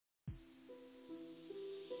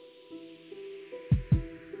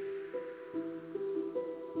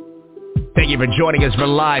Thank you for joining us for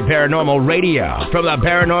Live Paranormal Radio. From the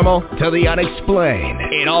paranormal to the unexplained,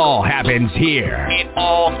 it all happens here. It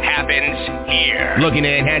all happens here. Looking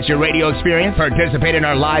to enhance your radio experience? Participate in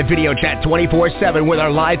our live video chat 24/7 with our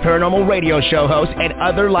Live Paranormal Radio show hosts and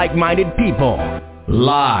other like-minded people.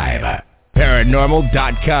 Live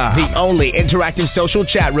Paranormal.com, the only interactive social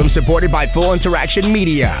chat room supported by Full Interaction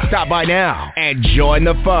Media. Stop by now and join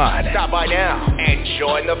the fun.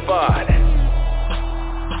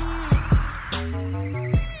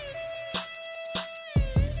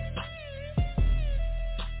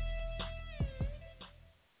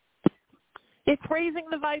 It's Raising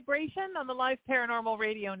the Vibration on the Live Paranormal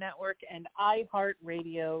Radio Network and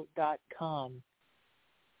iHeartRadio.com.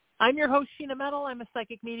 I'm your host, Sheena Metal. I'm a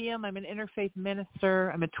psychic medium. I'm an interfaith minister.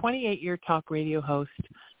 I'm a 28-year talk radio host.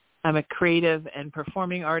 I'm a creative and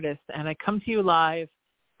performing artist, and I come to you live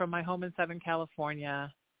from my home in Southern California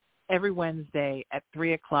every Wednesday at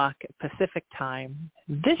 3 o'clock Pacific time.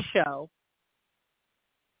 This show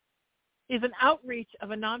is an outreach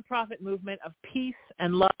of a nonprofit movement of peace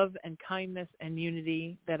and love and kindness and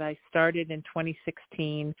unity that I started in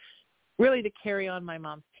 2016, really to carry on my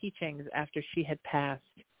mom's teachings after she had passed,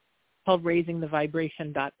 called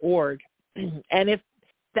raisingthevibration.org. And if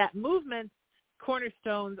that movement's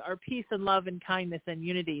cornerstones are peace and love and kindness and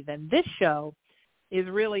unity, then this show is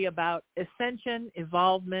really about ascension,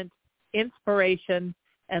 evolvement, inspiration,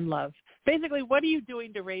 and love. Basically, what are you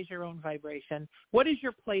doing to raise your own vibration? What is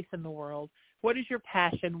your place in the world? What is your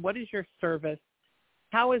passion? What is your service?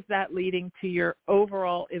 How is that leading to your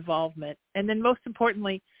overall evolvement? And then most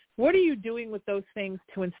importantly, what are you doing with those things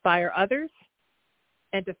to inspire others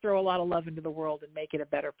and to throw a lot of love into the world and make it a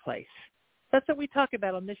better place? That's what we talk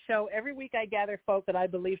about on this show. Every week I gather folk that I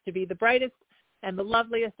believe to be the brightest and the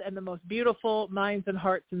loveliest and the most beautiful minds and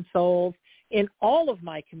hearts and souls in all of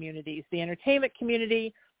my communities, the entertainment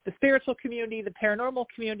community, the spiritual community, the paranormal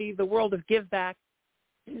community, the world of give back.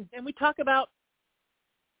 And we talk about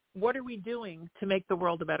what are we doing to make the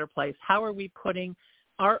world a better place? How are we putting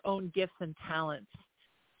our own gifts and talents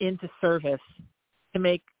into service to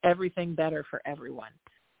make everything better for everyone?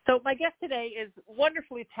 So my guest today is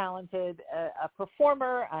wonderfully talented, a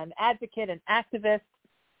performer, an advocate, an activist,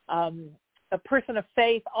 a person of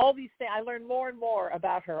faith, all these things. I learn more and more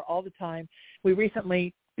about her all the time. We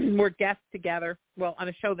recently were guests together, well, on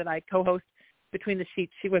a show that I co-host, Between the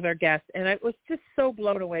Sheets. She was our guest, and I was just so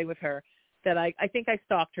blown away with her that I think I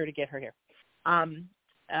stalked her to get her here. And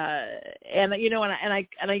you know, and I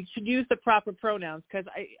should use the proper pronouns because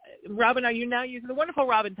Robin, are you now using the wonderful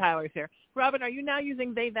Robin Tyler's here? Robin, are you now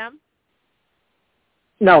using they them?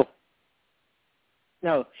 No,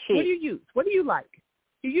 she. What do you use? What do you like?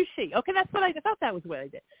 You use she. Okay, that's what I thought. That was what I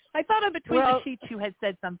did. I thought on Between the Sheets you had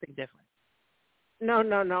said something different. No.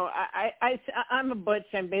 I'm a butch.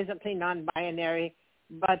 I'm basically non-binary,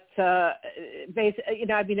 but you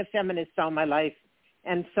know, I've been a feminist all my life,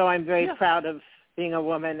 and so I'm very proud of being a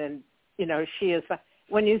woman. And you know, she is.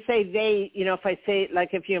 When you say they, you know, if I say,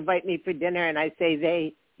 like, if you invite me for dinner and I say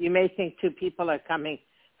they, you may think two people are coming.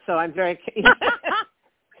 So I'm very.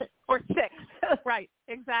 Or six. Right,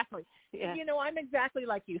 exactly. Yeah. You know, I'm exactly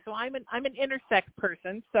like you. So I'm an intersex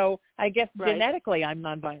person. So I guess genetically I'm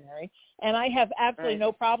non-binary, and I have absolutely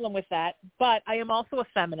no problem with that. But I am also a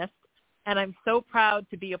feminist, and I'm so proud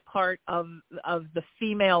to be a part of the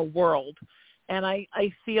female world. And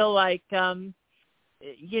I feel like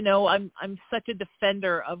you know, I'm such a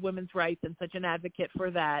defender of women's rights and such an advocate for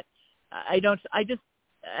that. I just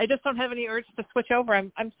don't have any urge to switch over.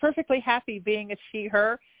 I'm perfectly happy being a she,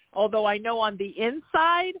 her. Although I know on the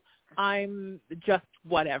inside, I'm just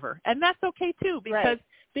whatever. And that's okay, too, because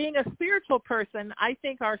being a spiritual person, I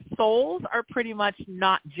think our souls are pretty much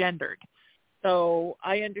not gendered. So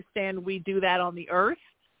I understand we do that on the earth,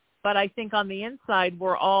 but I think on the inside,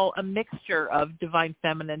 we're all a mixture of divine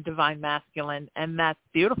feminine, divine masculine, and that's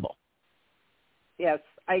beautiful. Yes,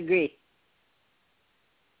 I agree.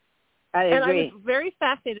 And I was very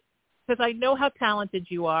fascinated because I know how talented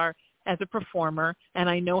you are as a performer, and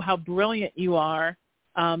I know how brilliant you are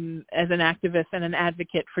as an activist and an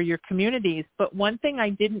advocate for your communities. But one thing I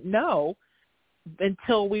didn't know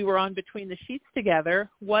until we were on Between the Sheets together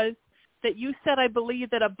was that you said, I believe,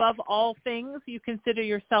 that above all things, you consider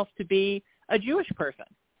yourself to be a Jewish person.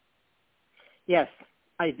 Yes,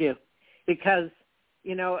 I do. Because,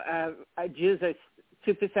 you know, Jews are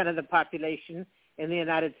 2% of the population in the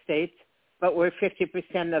United States, but we're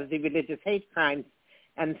 50% of the religious hate crimes.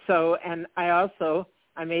 And so, and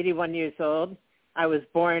I'm 81 years old. I was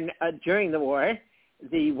born during the war,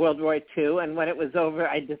 the World War II, and when it was over,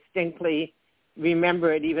 I distinctly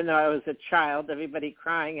remember it, even though I was a child, everybody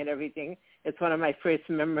crying and everything. It's one of my first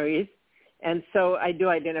memories. And so I do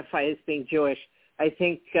identify as being Jewish. I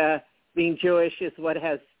think being Jewish is what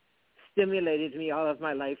has stimulated me all of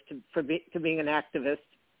my life to being an activist.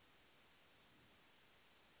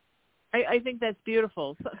 I think that's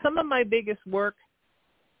beautiful. Some of my biggest work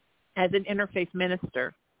as an interfaith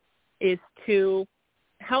minister is to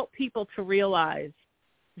help people to realize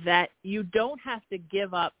that you don't have to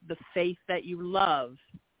give up the faith that you love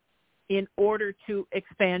in order to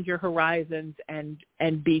expand your horizons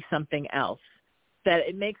and be something else. That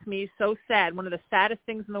it makes me so sad. One of the saddest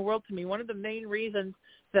things in the world to me, one of the main reasons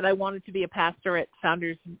that I wanted to be a pastor at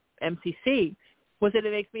Founders MCC was that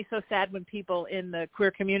it makes me so sad when people in the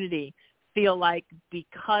queer community feel like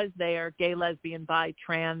because they are gay, lesbian, bi,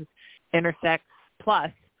 trans, intersex,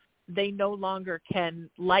 plus, they no longer can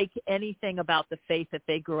like anything about the faith that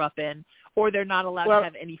they grew up in, or they're not allowed to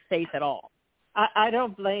have any faith at all. I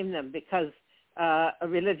don't blame them because a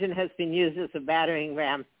religion has been used as a battering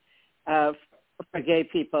ram for gay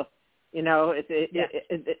people. You know,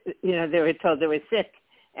 they were told they were sick,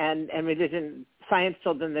 and religion, science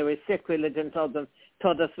told them they were sick. Religion told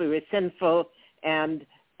us we were sinful, and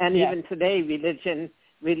even today,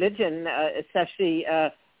 religion, especially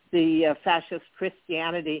the fascist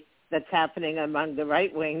Christianity that's happening among the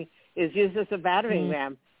right wing, is used as a battering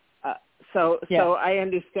ram. So I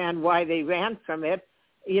understand why they ran from it.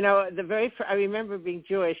 You know, I remember being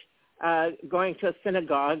Jewish, going to a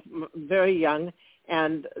synagogue, very young,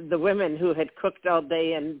 and the women who had cooked all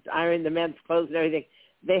day and ironed the men's clothes and everything,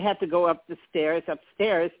 they had to go upstairs,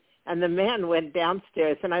 and the men went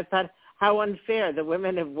downstairs. And I thought, how unfair. The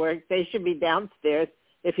women have worked. They should be downstairs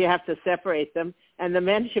if you have to separate them, and the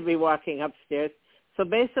men should be walking upstairs. So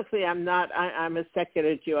basically, I'm a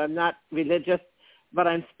secular Jew. I'm not religious, but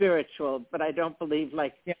I'm spiritual. But I don't believe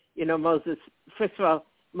Moses. First of all,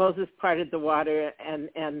 Moses parted the water,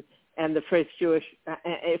 and the first Jewish.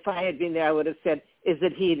 If I had been there, I would have said, "Is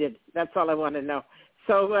it heated?" That's all I want to know.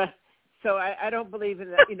 So I don't believe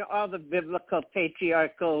in that. All the biblical,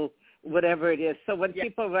 patriarchal, whatever it is. So when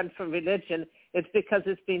people run from religion, it's because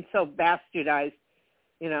it's been so bastardized.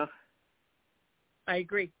 I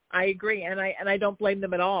agree, and I don't blame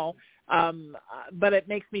them at all. But it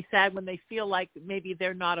makes me sad when they feel like maybe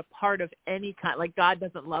they're not a part of any kind, like God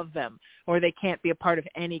doesn't love them, or they can't be a part of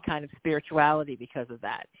any kind of spirituality because of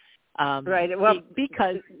that. Right. Well,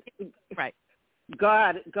 because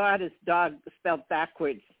God is dog spelled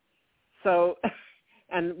backwards. So,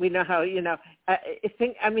 and we know how.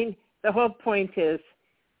 The whole point is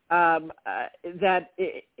that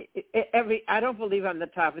I don't believe I'm the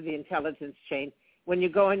top of the intelligence chain. When you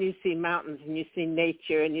go and you see mountains and you see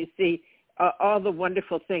nature and you see all the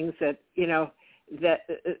wonderful things that,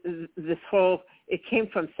 this whole, it came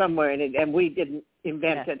from somewhere and we didn't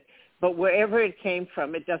invent it. But wherever it came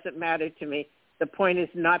from, it doesn't matter to me. The point is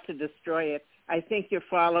not to destroy it. I think you're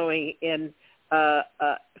following in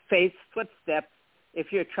faith's footsteps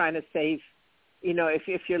if you're trying to save,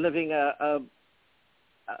 if you're living I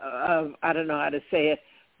don't know how to say it,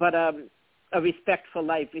 but a respectful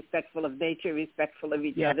life, respectful of nature, respectful of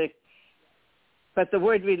each other. But the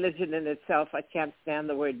word religion in itself, I can't stand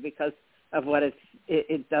the word because of what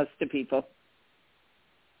it does to people.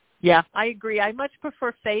 Yeah, I agree. I much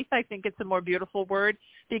prefer faith. I think it's a more beautiful word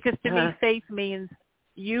because to me, faith means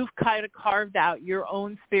you've kind of carved out your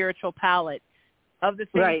own spiritual palette of the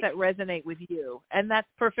things that resonate with you, and that's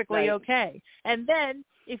perfectly okay. And then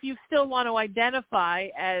if you still want to identify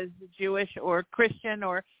as Jewish or Christian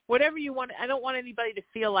or whatever you want, I don't want anybody to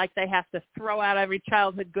feel like they have to throw out every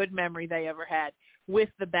childhood good memory they ever had with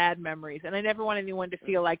the bad memories. And I never want anyone to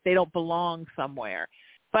feel like they don't belong somewhere.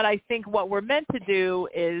 But I think what we're meant to do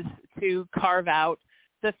is to carve out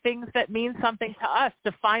the things that mean something to us,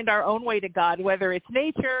 to find our own way to God, whether it's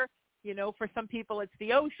nature, for some people it's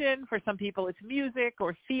the ocean, for some people it's music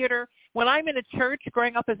or theater. When I'm in a church,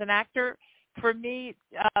 growing up as an actor, for me,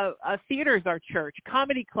 theaters are church,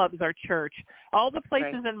 comedy clubs are church. All the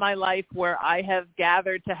places in my life where I have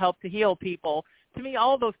gathered to help to heal people, to me,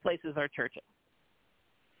 all those places are churches.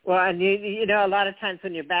 Well, and a lot of times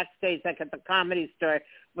when you're backstage, like at the Comedy Store,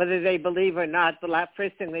 whether they believe or not, the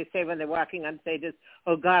first thing they say when they're walking on stage is,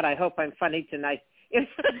 "Oh God, I hope I'm funny tonight."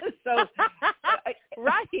 So,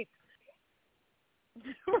 right.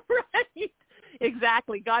 Right.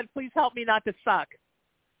 Exactly. God, please help me not to suck.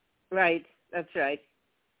 Right. That's right.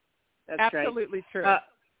 That's absolutely true.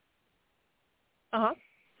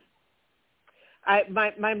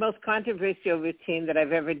 My most controversial routine that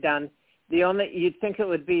I've ever done, you'd think it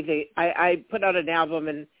would be I put out an album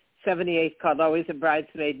in '78 called "Always a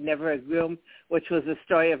Bridesmaid, Never a Groom," which was the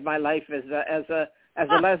story of my life as a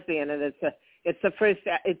lesbian, and It's the first.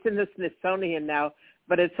 It's in the Smithsonian now,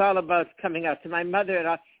 but it's all about coming out to my mother and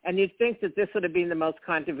all. And you'd think that this would have been the most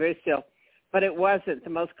controversial, but it wasn't. The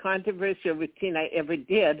most controversial routine I ever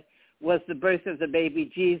did was the birth of the baby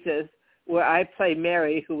Jesus, where I play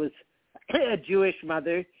Mary, who was a Jewish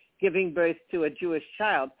mother giving birth to a Jewish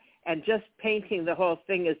child, and just painting the whole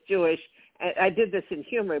thing as Jewish. I did this in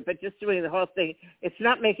humor, but just doing the whole thing, it's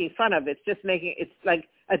not making fun of it. It's just it's like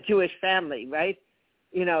a Jewish family, right?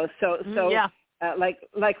 You know, yeah.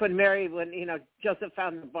 Like when Mary, when, you know, Joseph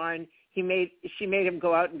found the barn, she made him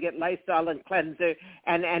go out and get Lysol and cleanser,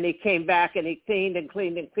 and he came back and he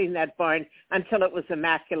cleaned that barn until it was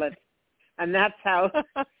immaculate. And that's how,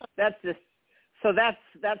 that's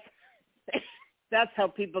how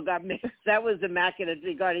people got mixed. That was immaculate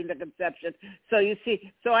regarding the conception. So you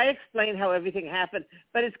see, so I explained how everything happened,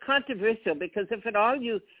 but it's controversial because if at all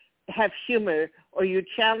you have humor or you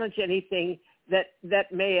challenge anything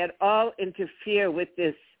that may at all interfere with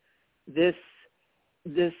this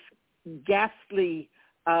ghastly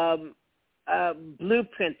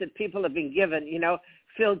blueprint that people have been given, you know,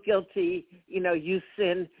 feel guilty, you know, you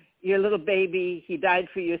sin, your little baby, he died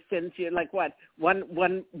for your sins, you're like what,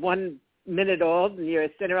 one minute old and you're a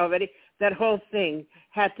sinner already. That whole thing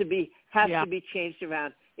had to be changed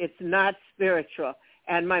around. It's not spiritual.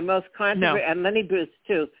 And my most controversial, and Lenny Bruce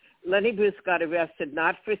too. Lenny Bruce got arrested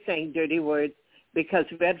not for saying dirty words, because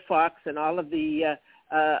Red Fox and all of the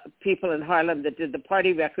people in Harlem that did the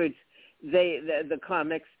party records, the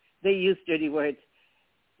comics, they used dirty words.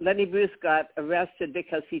 Lenny Bruce got arrested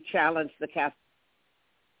because he challenged the Catholic.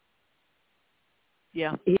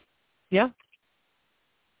 Yeah. Yeah.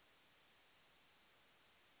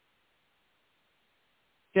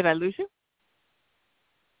 Did I lose you?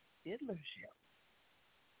 Did lose you.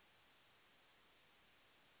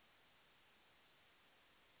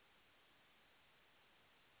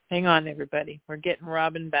 Hang on, everybody. We're getting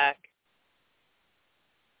Robin back.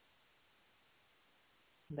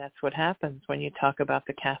 That's what happens when you talk about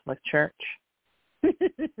the Catholic Church.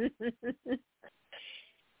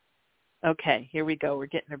 Okay, here we go. We're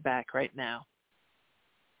getting her back right now.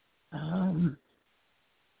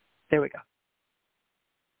 There we go.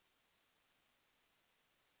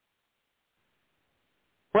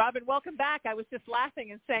 Robin, welcome back. I was just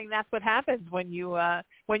laughing and saying that's what happens when you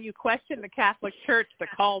question the Catholic Church. The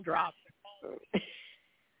call drops.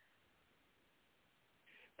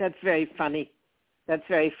 That's very funny. That's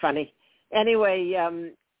very funny. Anyway,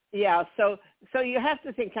 yeah. So you have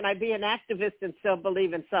to think: can I be an activist and still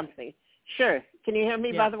believe in something? Sure. Can you hear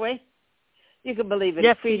me? By the way, you can believe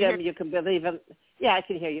in freedom. You can believe in. Yeah, I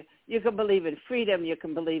can hear you. You can believe in freedom. You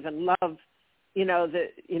can believe in love. You know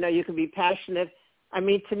you can be passionate. I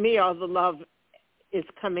mean, to me, all the love is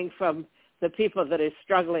coming from the people that are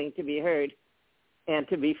struggling to be heard and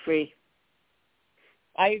to be free.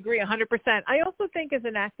 I agree 100%. I also think as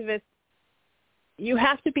an activist, you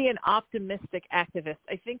have to be an optimistic activist.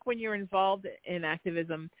 I think when you're involved in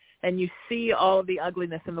activism and you see all of the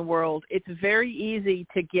ugliness in the world, it's very easy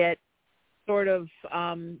to get sort of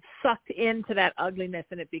sucked into that ugliness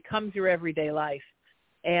and it becomes your everyday life.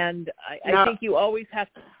 And I think you always have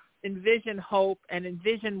to envision hope and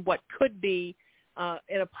envision what could be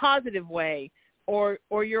in a positive way, or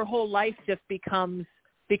your whole life just becoming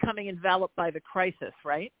enveloped by the crisis,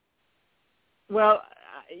 right? Well,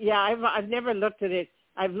 yeah, I've never looked at it.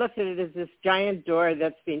 I've looked at it as this giant door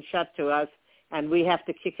that's been shut to us, and we have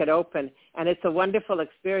to kick it open. And it's a wonderful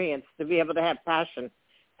experience to be able to have passion.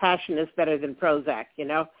 Passion is better than Prozac, you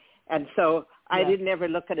know. And so I didn't ever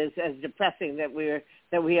look at it as depressing that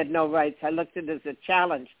we had no rights. I looked at it as a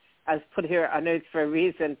challenge. I was put here on earth for a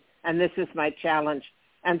reason, and this is my challenge.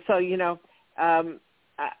 And so, you know,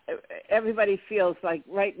 everybody feels like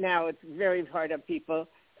right now it's very hard on people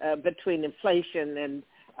between inflation and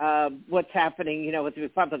what's happening, you know, with the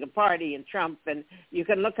Republican Party and Trump. And you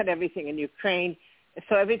can look at everything in Ukraine.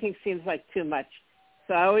 So everything seems like too much.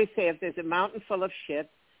 So I always say if there's a mountain full of shit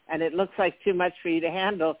and it looks like too much for you to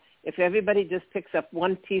handle, if everybody just picks up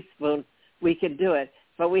one teaspoon, we can do it.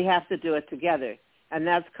 But we have to do it together. And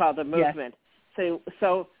that's called a movement. Yes.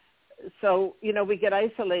 So you know, we get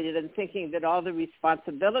isolated in thinking that all the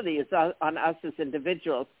responsibility is on us as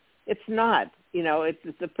individuals. It's not. You know, it's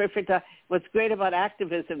the perfect. What's great about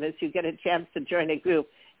activism is you get a chance to join a group.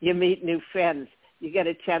 You meet new friends. You get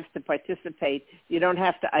a chance to participate. You don't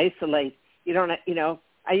have to isolate. You don't. You know,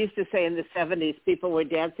 I used to say in the 70s, people were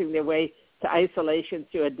dancing their way to isolation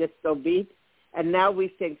through a disco beat, and now we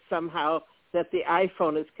think somehow that the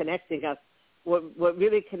iPhone is connecting us. What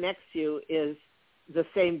really connects you is the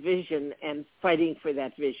same vision and fighting for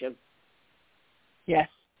that vision. Yes,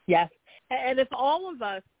 yes. And if all of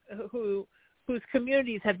us who whose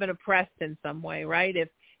communities have been oppressed in some way, right?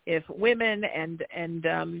 If women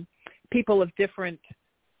and people of different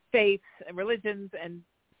faiths and religions and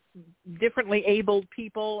differently abled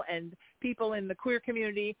people and people in the queer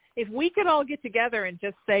community, if we could all get together and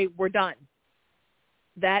just say we're done,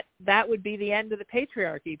 that would be the end of the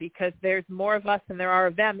patriarchy, because there's more of us than there are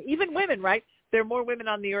of them. Even women, right? There are more women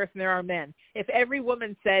on the earth than there are men. If every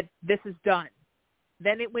woman said this is done,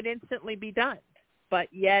 then it would instantly be done. But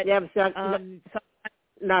yet, it's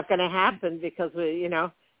not going to happen because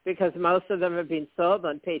because most of them have been sold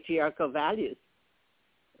on patriarchal values.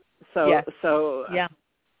 So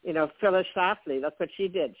Phyllis Schlafly, that's what she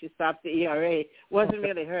did. She stopped the ERA. It wasn't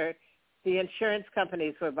really her. The insurance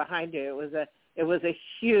companies were behind her. It was a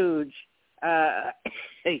huge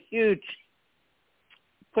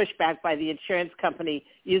pushback by the insurance company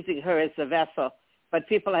using her as the vessel. But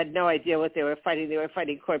people had no idea what they were fighting. They were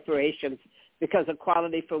fighting corporations, because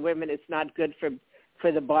equality for women is not good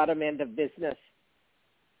for the bottom end of business.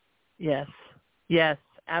 Yes,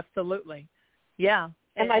 absolutely. Yeah.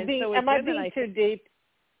 Am I being too deep?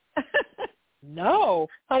 No.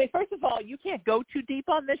 Honey, first of all, you can't go too deep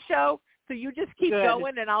on this show, so you just keep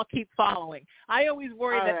going and I'll keep following. I always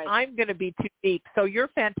worry that I'm going to be too deep, so you're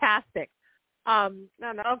fantastic.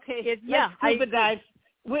 Okay. Scuba dive.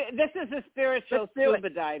 This is a spiritual scuba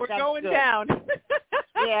dive. We're going down.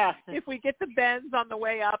 Yeah. If we get the bends on the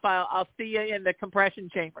way up, I'll see you in the compression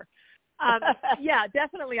chamber. Yeah,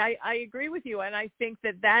 definitely. I agree with you, and I think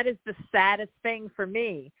that is the saddest thing for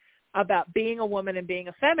me about being a woman and being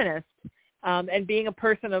a feminist and being a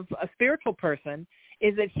person of a spiritual person,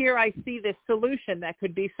 is that here I see this solution that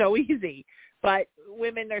could be so easy, but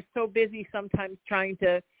women are so busy sometimes trying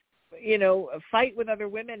to fight with other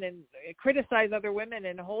women and criticize other women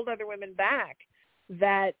and hold other women back,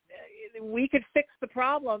 that we could fix the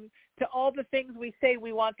problem to all the things we say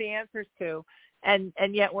we want the answers to, and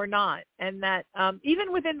yet we're not. And that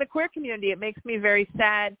even within the queer community, it makes me very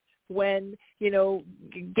sad when,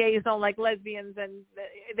 gays don't like lesbians and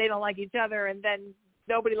they don't like each other, and then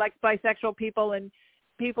nobody likes bisexual people, and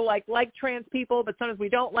people like trans people, but sometimes we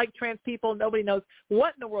don't like trans people. Nobody knows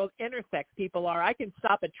what in the world intersex people are. I can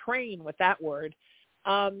stop a train with that word.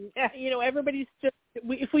 Everybody's just,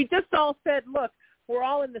 if we just all said, look, we're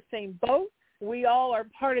all in the same boat. We all are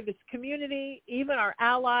part of this community, even our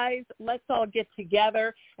allies. Let's all get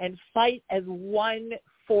together and fight as one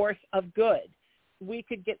force of good. We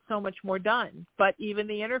could get so much more done. But even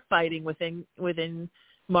the inner fighting within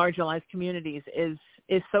marginalized communities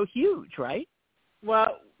is so huge, right?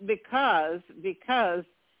 Well, because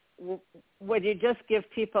when you just give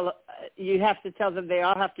people, you have to tell them they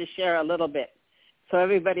all have to share a little bit. So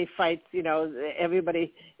everybody fights,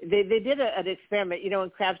 everybody. They did an experiment, when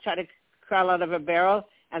crabs try to crawl out of a barrel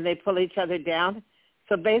and they pull each other down.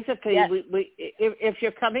 So basically, if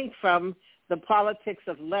you're coming from the politics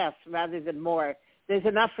of less rather than more, there's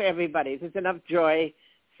enough for everybody. There's enough joy,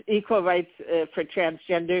 equal rights for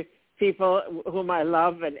transgender people whom I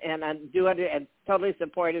love and totally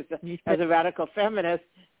support as a radical feminist,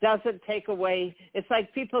 doesn't take away. It's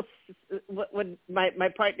like people, when my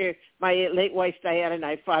partner, my late wife Diane, and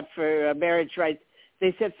I fought for marriage rights,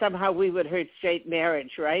 they said somehow we would hurt straight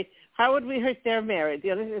marriage, right? How would we hurt their marriage? The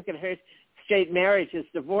only thing that can hurt straight marriage is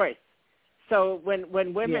divorce. So when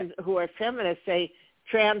women who are feminists say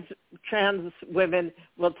trans women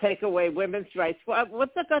will take away women's rights, well,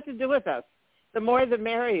 what's that got to do with us? The more the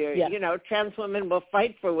merrier. Trans women will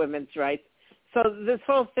fight for women's rights. So this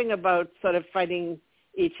whole thing about sort of fighting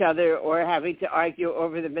each other or having to argue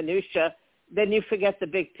over the minutia, then you forget the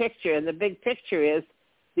big picture. And the big picture is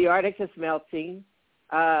the Arctic is melting.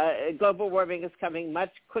 Global warming is coming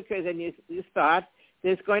much quicker than you thought.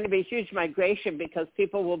 There's going to be huge migration because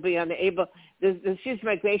people will be unable. There's huge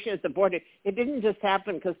migration at the border. It didn't just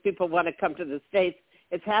happen because people want to come to the States.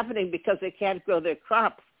 It's happening because they can't grow their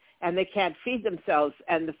crops and they can't feed themselves,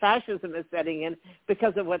 and the fascism is setting in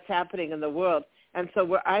because of what's happening in the world. And so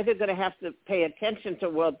we're either going to have to pay attention to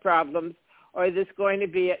world problems, or there's going to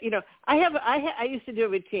be, I used to do a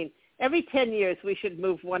routine. Every 10 years, we should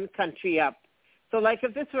move one country up. So like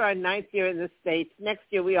if this were our 9th year in the States, next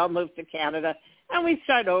year we all move to Canada, and we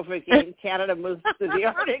start over again. Canada moves to the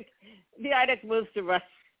Arctic. The Arctic moves to Russia.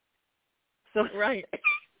 So right.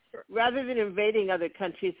 Rather than invading other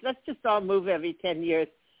countries, let's just all move every 10 years.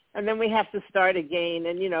 And then we have to start again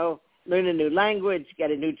and, learn a new language,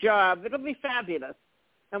 get a new job. It'll be fabulous.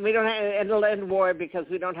 And it'll end war because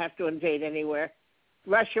we don't have to invade anywhere.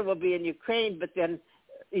 Russia will be in Ukraine, but then,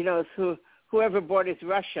 whoever borders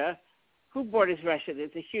Russia, who borders Russia?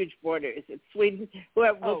 There's a huge border. Is it Sweden?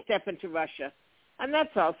 Whoever will step into Russia. And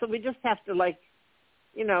that's all. So we just have to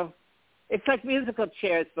It's like musical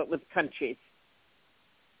chairs, but with countries.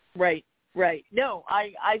 Right. No,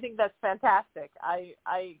 I think that's fantastic. I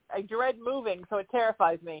dread moving, so it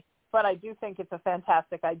terrifies me. But I do think it's a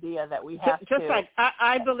fantastic idea that we have just like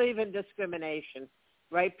I believe in discrimination,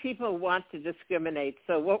 right? People want to discriminate.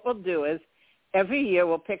 So what we'll do is every year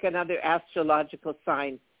we'll pick another astrological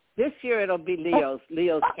sign. This year it'll be Leos.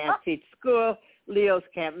 Leos can't teach school. Leos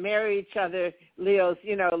can't marry each other. Leos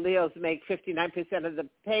make 59% of the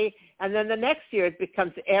pay. And then the next year it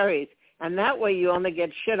becomes Aries. And that way you only get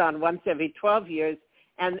shit on once every 12 years.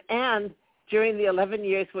 And during the 11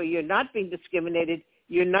 years where you're not being discriminated,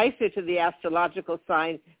 you're nicer to the astrological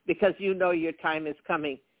sign because you know your time is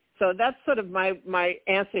coming. So that's sort of my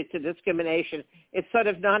answer to discrimination. It's sort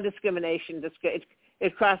of non-discrimination.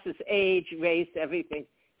 It crosses age, race, everything.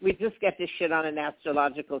 We just get to shit on an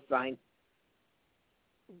astrological sign.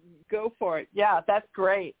 Go for it. Yeah, that's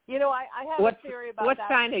great. I have a theory about what that.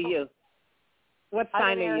 What sign are you? What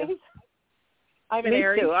sign are you? I'm an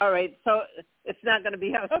Aries. Me too. All right. So it's not going to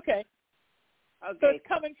be us. Okay. So it's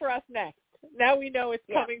coming for us next. Now we know it's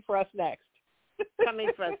coming for us next. Coming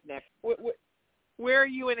for us next. Where are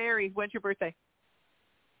you in Aries? When's your birthday?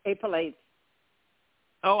 April 8th.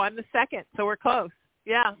 Oh, I'm the 2nd, so we're close.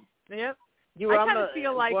 Yeah. Yep. I kind of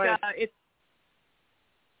feel like it's.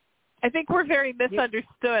 I think we're very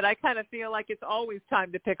misunderstood. I kind of feel like it's always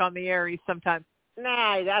time to pick on the Aries sometimes.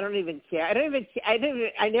 Nah, I don't even care.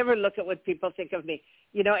 I never look at what people think of me.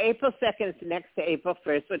 April 2nd is next to April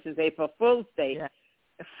 1st, which is April Fool's Day. Yeah.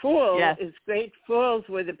 Fools is great. Fools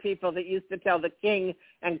were the people that used to tell the king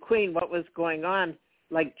and queen what was going on,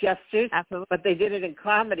 like jesters. Absolutely. But they did it in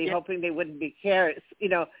comedy, hoping they wouldn't be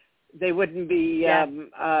they wouldn't be,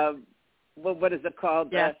 what is it called?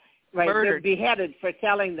 Yes. Right, murdered. They're beheaded for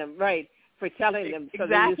telling them, so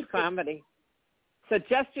they use comedy. So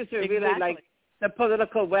jesters are really like the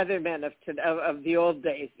political weathermen of the old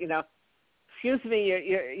days, Excuse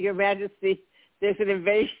me, Your Majesty, there's an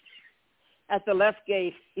invasion at the left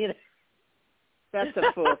gate, That's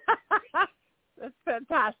a fool. That's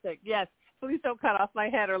fantastic. Yes. Please don't cut off my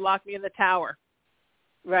head or lock me in the tower.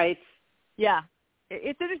 Right. Yeah.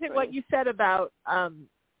 It's interesting what you said about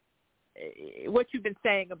what you've been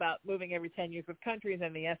saying about moving every 10 years with countries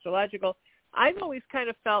and the astrological. I've always kind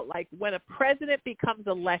of felt like when a president becomes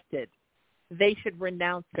elected, they should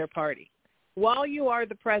renounce their party. While you are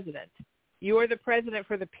the president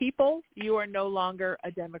for the people. You are no longer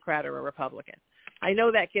a Democrat or a Republican. I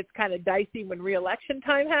know that gets kind of dicey when re-election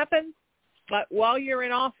time happens, but while you're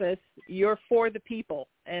in office, you're for the people.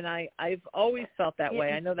 And I've always felt that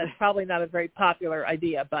way. I know that's probably not a very popular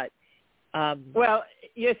idea, but... well,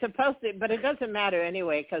 you're supposed to, but it doesn't matter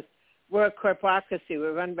anyway because we're a corporatocracy.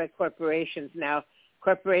 We're run by corporations now.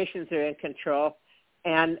 Corporations are in control.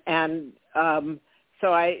 And so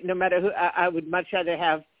no matter who, I would much rather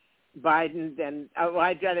have Biden than,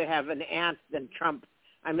 I'd rather have an ant than Trump.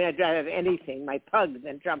 I mean, I'd rather have anything, my pug,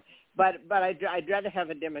 than Trump. But I'd rather have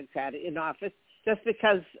a Democrat in office just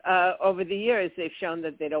because over the years they've shown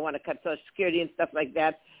that they don't want to cut Social Security and stuff like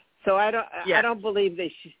that. So I don't believe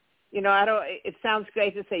they should. It sounds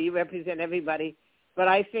great to say you represent everybody, but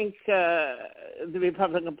I think the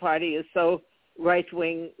Republican Party is so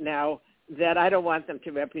right-wing now that I don't want them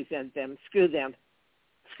to represent them. Screw them.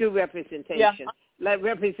 Screw representation. Yeah. Let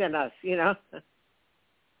represent us, That's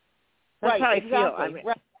how I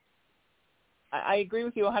feel. I agree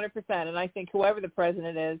with you 100%, and I think whoever the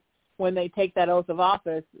president is, when they take that oath of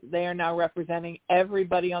office, they are now representing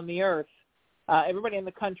everybody on the earth. Everybody in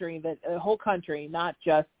the country, the whole country, not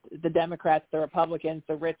just the Democrats, the Republicans,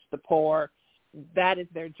 the rich, the poor. That is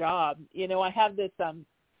their job. I have this.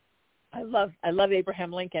 I love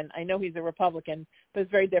Abraham Lincoln. I know he's a Republican, but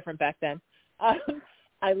it's very different back then.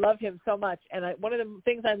 I love him so much, and one of the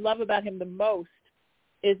things I love about him the most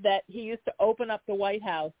is that he used to open up the White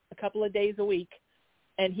House a couple of days a week,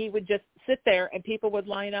 and he would just sit there, and people would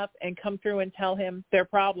line up and come through and tell him their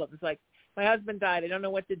problems, like, my husband died. I don't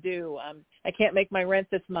know what to do. I can't make my rent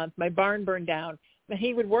this month. My barn burned down. And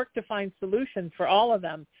he would work to find solutions for all of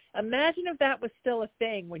them. Imagine if that was still a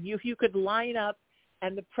thing, when if you could line up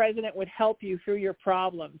and the president would help you through your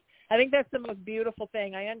problems. I think that's the most beautiful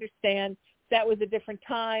thing. I understand that was a different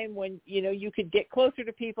time when, you could get closer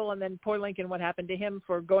to people, and then poor Lincoln, what happened to him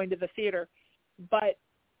for going to the theater. But,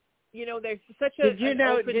 there's such a... Did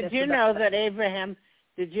you know that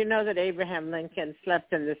Abraham Lincoln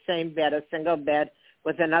slept in the same bed, a single bed,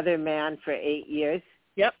 with another man for 8 years?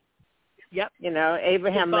 Yep.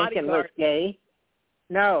 Abraham Lincoln was gay.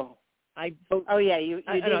 No. You need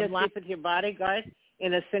to sleep with your bodyguard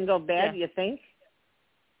in a single bed, you think?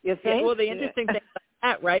 Yeah, well, the interesting thing about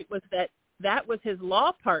that, right, was that was his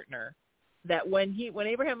law partner that when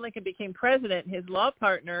Abraham Lincoln became president, his law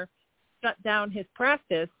partner shut down his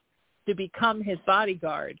practice to become his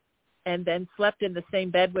bodyguard and then slept in the same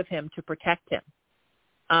bed with him to protect him.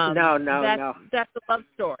 No. That's a love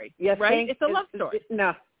story, yes, right? It's a love story.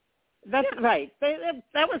 No, that's right.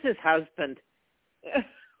 That was his husband.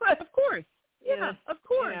 Of course. Yeah, of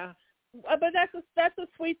course. Yeah. But that's a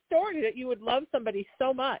sweet story, that you would love somebody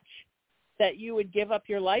so much that you would give up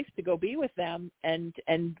your life to go be with them and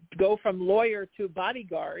go from lawyer to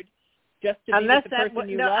bodyguard just to be with the person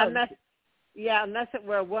you love. Unless it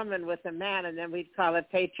were a woman with a man, and then we'd call it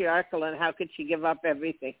patriarchal, and how could she give up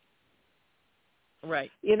everything?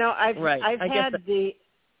 Right. You know, I've had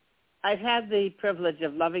the privilege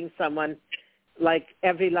of loving someone like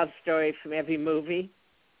every love story from every movie.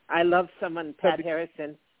 I loved someone, Pat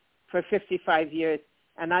Harrison, for 55 years,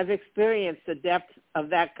 and I've experienced the depth of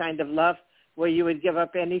that kind of love where you would give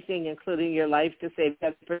up anything, including your life, to save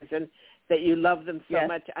that person, that you love them so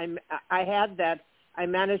much. I had that. I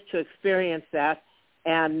managed to experience that,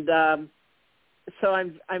 and so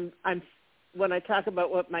I'm when I talk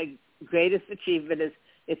about what my greatest achievement is,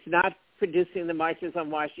 it's not producing the marches on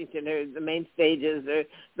Washington or the main stages or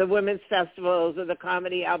the women's festivals or the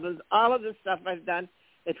comedy albums, all of the stuff I've done.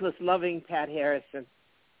 It was loving Pat Harrison.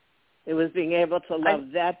 It was being able to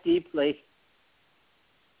love that deeply.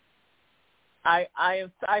 I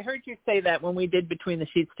heard you say that when we did Between the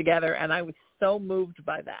Sheets together, and I was so moved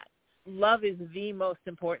by that. Love is the most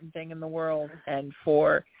important thing in the world, and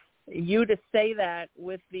for you to say that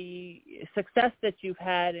with the success that you've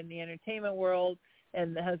had in the entertainment world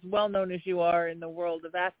and as well known as you are in the world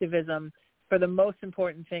of activism, for the most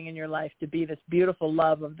important thing in your life to be this beautiful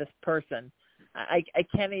love of this person, I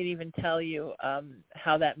can't even tell you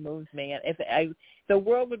how that moves me. And the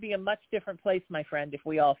world would be a much different place, my friend, if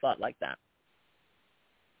we all thought like that.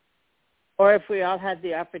 Or if we all had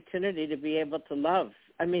the opportunity to be able to love.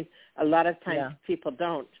 I mean, a lot of times people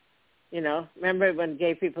don't. You know, remember when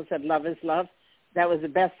gay people said love is love? That was the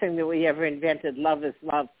best thing that we ever invented, love is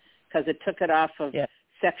love, because it took it off of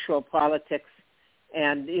sexual politics.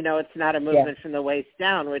 And, you know, it's not a movement from the waist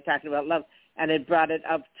down. We're talking about love. And it brought it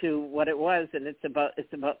up to what it was, and it's about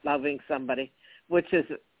loving somebody, which is,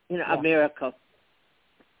 you know, a miracle.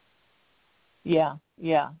 Yeah.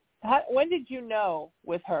 When did you know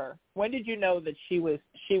with her? When did you know that she was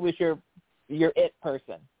your it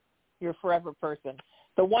person, your forever person,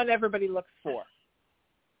 the one everybody looks for?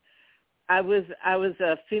 I was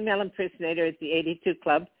a female impersonator at the 82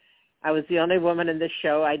 Club. I was the only woman in the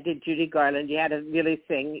show. I did Judy Garland. You had to really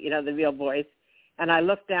sing, you know, the real voice. And I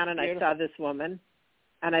looked down and I saw this woman,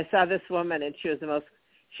 and she was the most.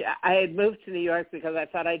 I had moved to New York because I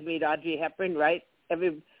thought I'd meet Audrey Hepburn, right?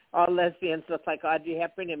 All lesbians look like Audrey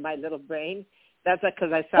Hepburn in my little brain. That's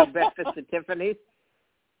because I saw Breakfast at Tiffany's.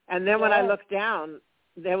 And then when I looked down,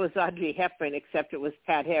 there was Audrey Hepburn, except it was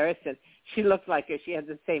Pat Harrison. She looked like her. She had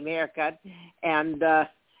the same haircut, and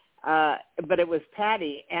but it was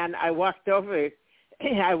Patty. And I walked over.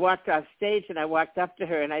 I walked off stage, and I walked up to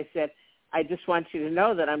her, and I said, I just want you to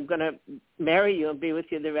know that I'm going to marry you and be with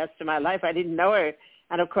you the rest of my life. I didn't know her.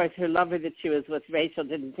 And, of course, her lover that she was with, Rachel,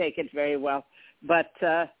 didn't take it very well. But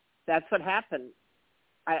that's what happened.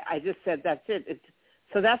 I just said, that's it.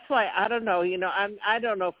 So that's why, I don't know, you know, I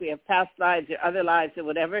don't know if we have past lives or other lives or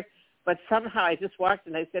whatever, but somehow I just walked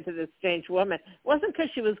and I said to this strange woman, it wasn't because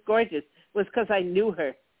she was gorgeous. It was because I knew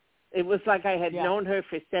her. It was like I had known her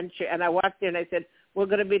for centuries. And I walked there and I said, we're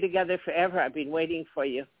going to be together forever. I've been waiting for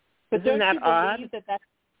you. But Isn't that odd? Don't you believe that's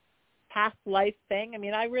past life thing? I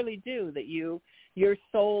mean, I really do, that your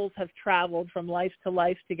souls have traveled from life to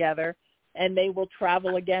life together, and they will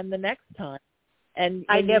travel again the next time. And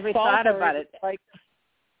I never thought about it. Like,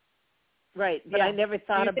 right, but I never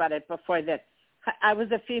thought about it before that. I was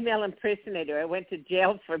a female impersonator. I went to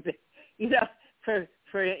jail for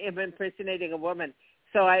impersonating a woman.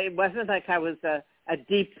 So it wasn't like I was a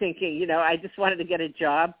deep thinking, you know, I just wanted to get a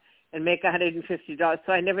job and make $150.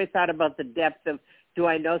 So I never thought about the depth of, do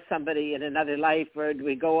I know somebody in another life, or do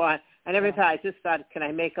we go on? I never thought. I just thought, can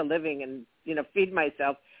I make a living and, you know, feed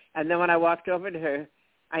myself? And then when I walked over to her,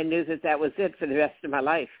 I knew that was it for the rest of my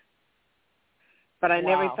life. But I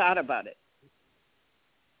never thought about it.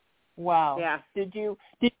 Wow. Yeah. Did you,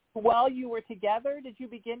 while you were together, did you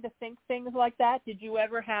begin to think things like that? Did you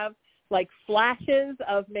ever have like flashes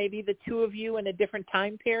of maybe the two of you in a different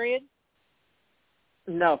time period?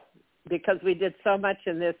 No, because we did so much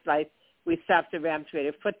in this life. We stopped around to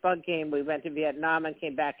a football game. We went to Vietnam and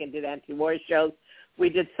came back and did anti-war shows. We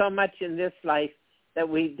did so much in this life that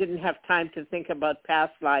we didn't have time to think about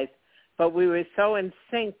past lives. But we were so in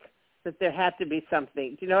sync that there had to be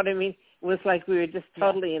something. Do you know what I mean? was like we were just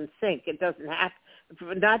totally in sync. It doesn't have,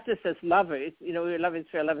 not just as lovers, we were lovers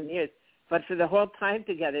for 11 years, but for the whole time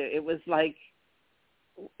together, it was like,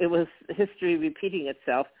 it was history repeating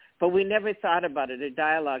itself, but we never thought about it or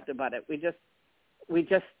dialogued about it. We just,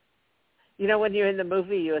 when you're in the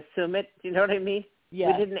movie, you assume it. Do you know what I mean?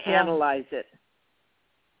 Yes. We didn't analyze it.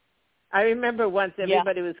 I remember once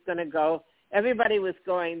everybody was going to go,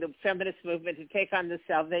 the feminist movement, to take on the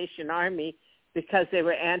Salvation Army because they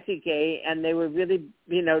were anti-gay and they were really,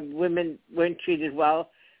 women weren't treated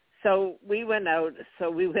well. So we went out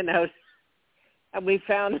and we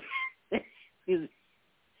found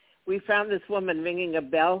this woman ringing a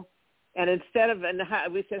bell. And we said,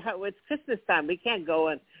 it's Christmas time. We can't go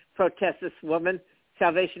and protest this woman,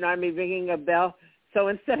 Salvation Army ringing a bell. So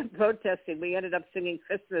instead of protesting, we ended up singing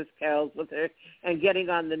Christmas carols with her and getting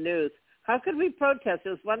on the news. How could we protest?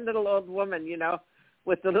 There was one little old woman,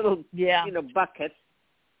 with the little, bucket.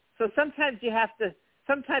 So sometimes you have to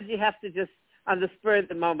just, on the spur of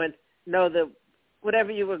the moment, know that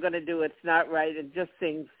whatever you were going to do, it's not right, and just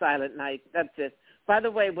sing Silent Night. That's it. By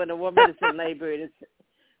the way, when a woman is in labor, it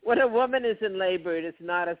is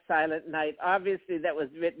not a silent night. Obviously, that was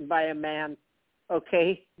written by a man.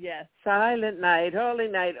 Okay? Yes. Silent night, holy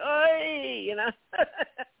night, oi,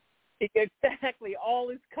 Exactly. All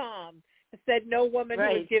is calm. It said no woman who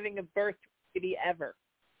was giving a birth to a baby ever.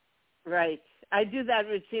 Right. I do that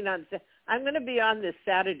routine I'm going to be on this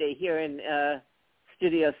Saturday here in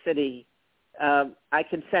Studio City. I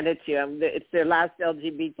can send it to you. It's their last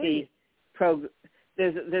LGBT program.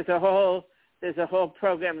 There's a whole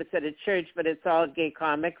program. It's at a church, but it's all gay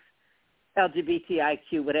comics,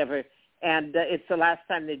 LGBTIQ, whatever. And it's the last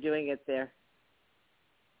time they're doing it there.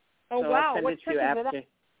 Oh, so wow. I'll What church is it?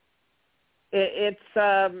 It's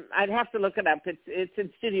I'd have to look it up. It's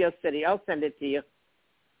in Studio City. I'll send it to you.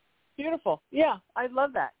 Beautiful. Yeah, I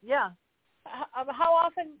love that. Yeah. How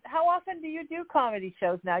often do you do comedy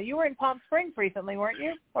shows now? You were in Palm Springs recently, weren't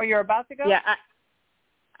you? Or you're about to go? Yeah,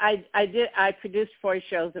 I did. I produced 4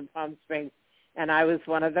 shows in Palm Springs, and I was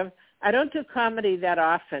one of them. I don't do comedy that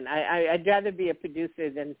often. I'd rather be a producer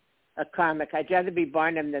than a comic. I'd rather be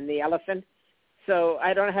Barnum than the elephant. So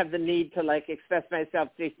I don't have the need to express myself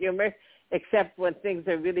through humor, except when things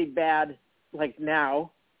are really bad, like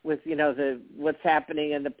now with what's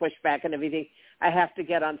happening and the pushback and everything. I have to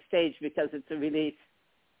get on stage because it's a release.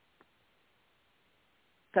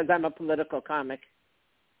 Because I'm a political comic.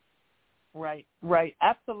 Right.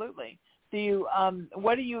 Absolutely. Do you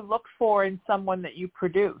what do you look for in someone that you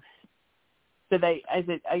produce? Do they have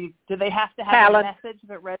to have Talent. a message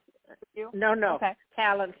that resonates with you? No. Okay.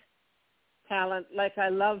 Talent. Like I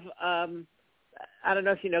love I don't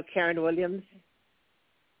know if you know Karen Williams.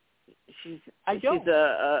 She's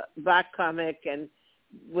a Black comic and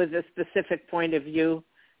with a specific point of view.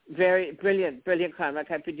 Very brilliant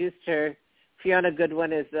comic. I produced her. Fiona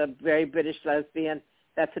Goodwin is a very British lesbian.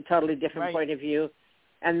 That's a totally different point of view.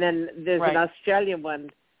 And then there's an Australian one,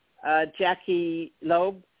 Jackie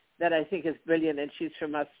Loeb, that I think is brilliant, and she's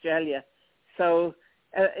from Australia. So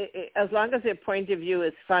as long as their point of view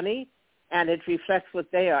is funny and it reflects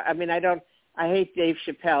what they are. I mean, I hate Dave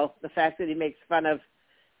Chappelle, the fact that he makes fun of,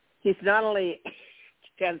 he's not only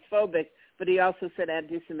transphobic, but he also said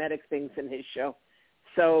anti-Semitic things in his show.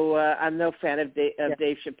 So I'm no fan of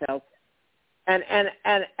Dave Chappelle. And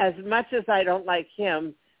as much as I don't like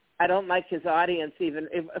him, I don't like his audience even.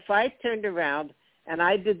 If I turned around and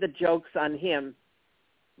I did the jokes on him,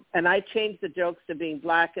 and I changed the jokes to being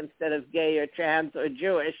Black instead of gay or trans or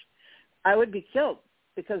Jewish, I would be killed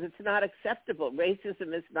because it's not acceptable.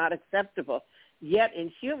 Racism is not acceptable. Yet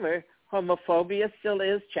in humor, homophobia still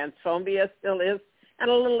is, transphobia still is, and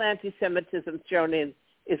a little anti-Semitism thrown in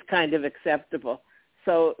is kind of acceptable.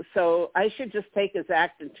 So I should just take his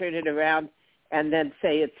act and turn it around and then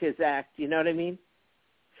say it's his act. You know what I mean?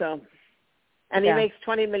 So, and he makes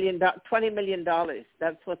 $20 million.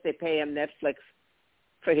 That's what they pay him, Netflix,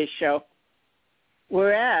 for his show.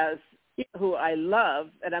 Whereas, who I love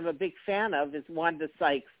and I'm a big fan of is Wanda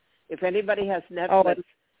Sykes. If anybody has Netflix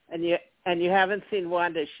and you haven't seen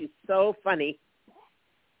Wanda, she's so funny.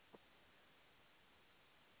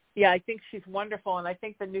 Yeah, I think she's wonderful, and I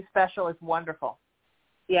think the new special is wonderful.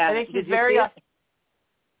 Yeah, I think she's very.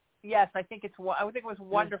 Yes, I think it was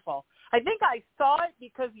wonderful. I think I saw it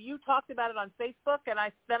because you talked about it on Facebook, and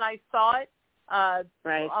then I saw it on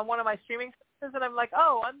one of my streaming services, and I'm like,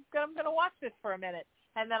 oh, I'm going to watch this for a minute,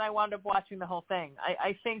 and then I wound up watching the whole thing.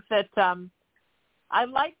 I think that I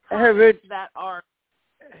like comics that are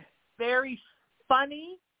very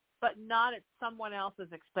funny, but not at someone else's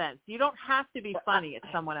expense. You don't have to be funny at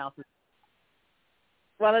someone else's expense.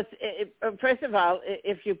 Well, first of all,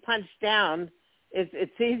 if you punch down,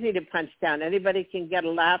 it's easy to punch down. Anybody can get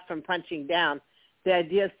a laugh from punching down. The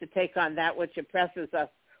idea is to take on that which oppresses us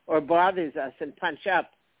or bothers us and punch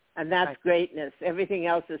up, and that's right. Greatness. Everything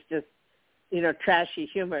else is just, trashy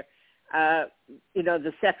humor. The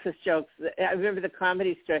sexist jokes. I remember the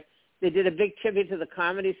Comedy Store. They did a big tribute to the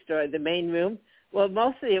Comedy Store, the main room. Well,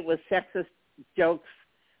 mostly it was sexist jokes,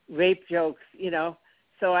 rape jokes,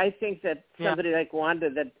 So I think that somebody like Wanda,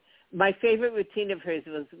 that my favorite routine of hers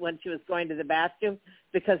was when she was going to the bathroom,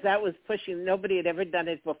 because that was pushing. Nobody had ever done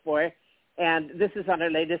it before. And this is on her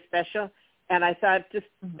latest special. And I thought just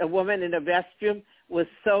a woman in a restroom was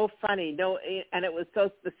so funny. And it was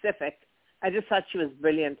so specific. I just thought she was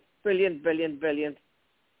brilliant. Brilliant, brilliant, brilliant.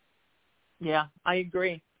 Yeah, I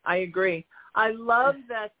agree. I love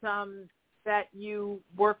that that you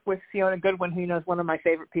work with Fiona Goodwin, who is one of my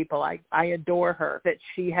favorite people. I adore her. That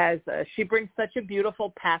she brings such a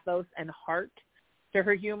beautiful pathos and heart to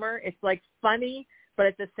her humor. It's like funny, but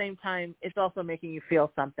at the same time, it's also making you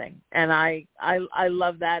feel something. And I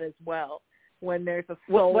love that as well. When there's a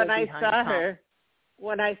soul behind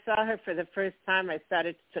when I saw her for the first time, I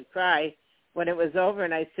started to cry when it was over,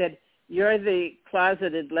 and I said, "You're the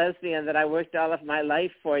closeted lesbian that I worked all of my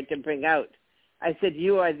life for to bring out." I said,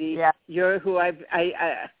 you're who I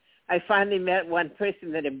finally met one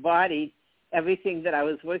person that embodied everything that I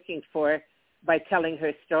was working for by telling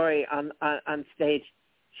her story on stage.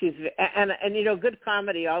 She's, and good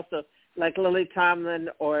comedy also, like Lily Tomlin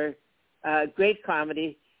or great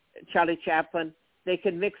comedy, Charlie Chaplin, they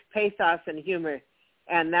can mix pathos and humor.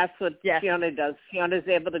 And that's what Fiona does. Fiona's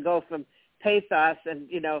able to go from pathos and,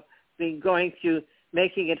 going to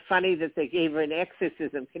making it funny that they gave her an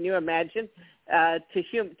exorcism. Can you imagine?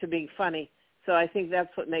 To being funny. So I think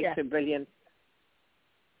that's what makes her brilliant.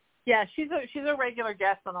 Yeah, she's a regular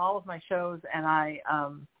guest on all of my shows, and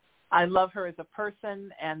I love her as a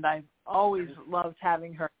person, and I've always loved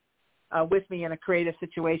having her with me in a creative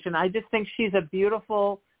situation. I just think she's a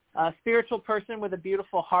beautiful spiritual person with a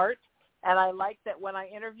beautiful heart, and I like that when I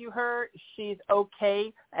interview her, she's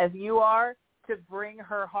okay, as you are, to bring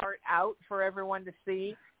her heart out for everyone to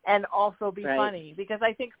see and also be funny, because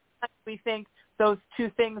I think we think those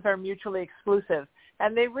two things are mutually exclusive,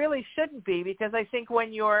 and they really shouldn't be, because I think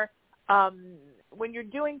when you're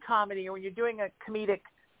doing comedy or when you're doing a comedic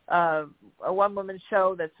a one-woman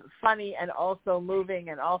show that's funny and also moving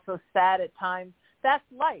and also sad at times, that's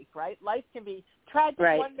life, right? Life can be tragic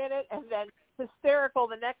 1 minute and then hysterical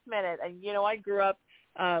the next minute. And, I grew up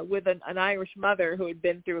with an Irish mother who had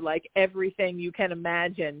been through like everything you can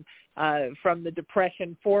imagine from the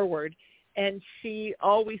Depression forward. And she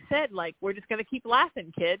always said, like, we're just going to keep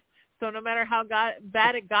laughing, kids. So no matter how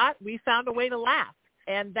bad it got, we found a way to laugh.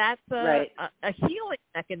 And that's a healing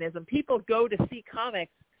mechanism. People go to see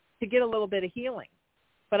comics to get a little bit of healing.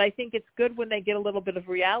 But I think it's good when they get a little bit of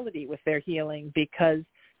reality with their healing, because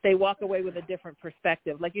they walk away with a different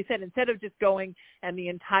perspective. Like you said, instead of just going and the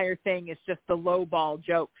entire thing is just the low ball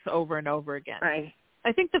jokes over and over again. Right.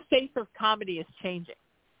 I think the face of comedy is changing.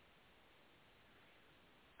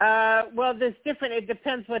 Well, there's different. It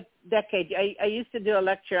depends what decade. I used to do a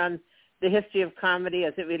lecture on the history of comedy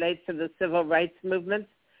as it relates to the civil rights movement.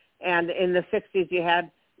 And in the 60s, you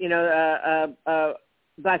had,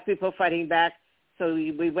 black people fighting back. So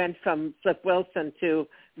we went from Flip Wilson to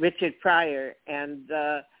Richard Pryor and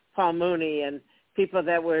Paul Mooney and people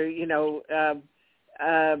that were,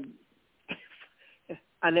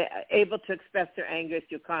 unable to express their anger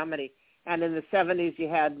through comedy. And in the 70s, you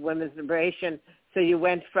had women's liberation. So you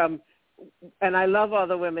went from, and I love all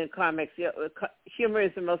the women comics. Humor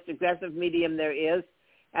is the most aggressive medium there is.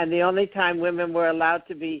 And the only time women were allowed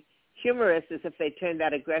to be humorous is if they turned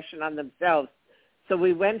that aggression on themselves. So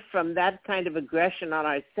we went from that kind of aggression on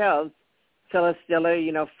ourselves, Phyllis Diller,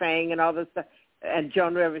 Fang and all this stuff, and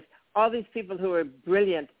Joan Rivers, all these people who were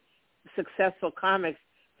brilliant, successful comics,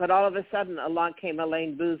 but all of a sudden along came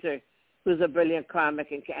Elaine Boozer, who's a brilliant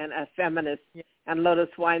comic and a feminist, and Lotus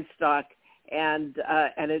Weinstock, and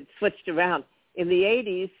it switched around. In the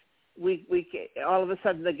 80s, we all of a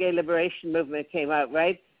sudden the gay liberation movement came out,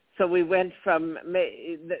 right? So we went from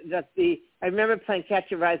I remember playing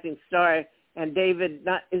Catch a Rising Star, and David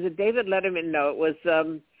Letterman? No, it was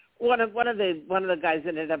one of the guys that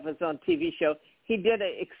ended up his own TV show. He did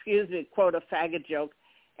quote a faggot joke,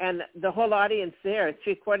 and the whole audience there,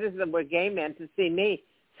 3/4 of them were gay men to see me.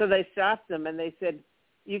 So they stopped him and they said,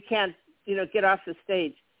 "You can't, get off the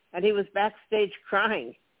stage." And he was backstage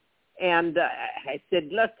crying, and I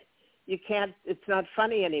said, "Look, you can't. It's not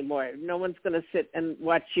funny anymore. No one's going to sit and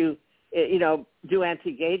watch you, do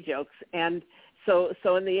anti-gay jokes." And so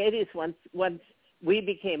in the 80s, once we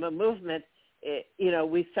became a movement,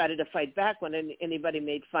 we started to fight back when anybody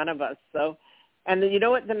made fun of us. So, and you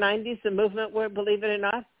know what the 90s, the movement were, believe it or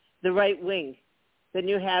not? The right wing. Then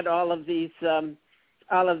you had all of these rednecks.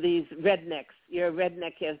 You're a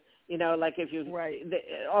redneck, like if you, right.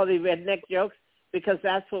 All the redneck jokes, because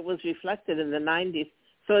that's what was reflected in the 90s.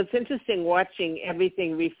 So it's interesting watching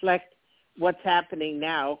everything reflect what's happening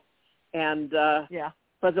now. And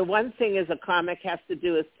but the one thing is a comic has to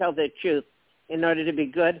do is tell their truth in order to be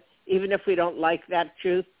good. Even if we don't like that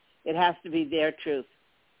truth, it has to be their truth.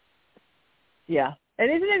 Yeah.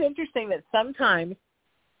 And isn't it interesting that sometimes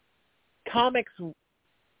comics,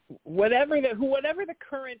 whatever the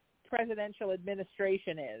current presidential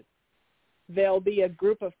administration is, there'll be a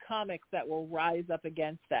group of comics that will rise up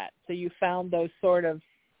against that. So you found those sort of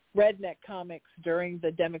redneck comics during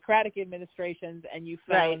the Democratic administrations, and you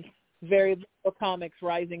found very liberal comics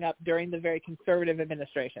rising up during the very conservative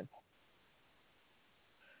administration.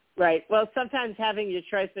 Right. Well, sometimes having your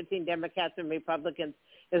choice between Democrats and Republicans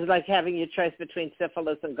is like having your choice between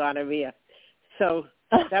syphilis and gonorrhea. So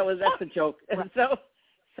that's a joke. And so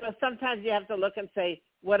sometimes you have to look and say,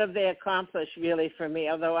 what have they accomplished really for me,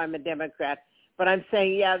 although I'm a Democrat? But I'm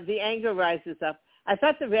saying, the anger rises up. I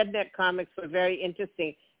thought the redneck comics were very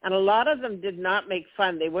interesting, and a lot of them did not make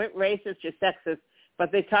fun. They weren't racist or sexist,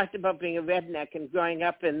 but they talked about being a redneck and growing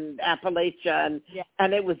up in Appalachia,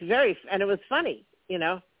 and it was it was funny,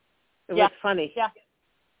 It was funny. Yeah.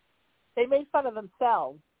 They made fun of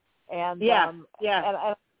themselves, and and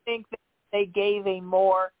I think that they gave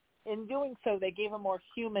in doing so, they gave a more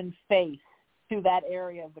human face to that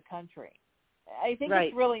area of the country. I think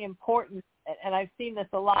it's really important, and I've seen this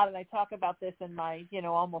a lot, and I talk about this in my,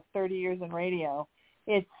 almost 30 years in radio.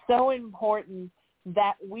 It's so important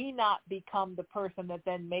that we not become the person that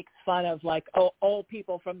then makes fun of, like, all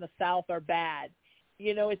people from the South are bad.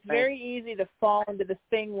 It's very easy to fall into this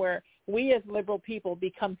thing where we as liberal people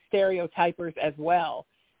become stereotypers as well.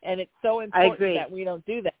 And it's so important that we don't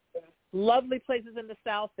do that. Lovely places in the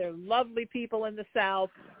South. There are lovely people in the South.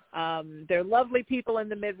 There are lovely people in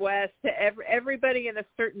the Midwest. Everybody in a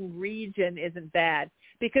certain region isn't bad,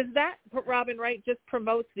 because that, Robin, just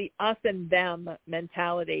promotes the us and them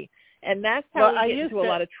mentality. And that's how we get into a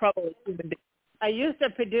lot of trouble as human beings. I used to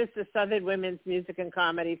produce the Southern Women's Music and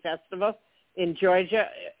Comedy Festival in Georgia,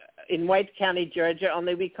 in White County, Georgia,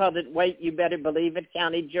 only we called it White, You Better Believe It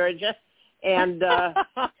County, Georgia. And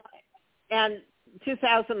and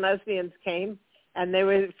 2,000 lesbians came, and they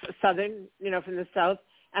were Southern, from the South,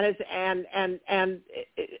 and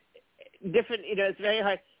different, it's very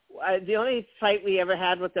hard. The only fight we ever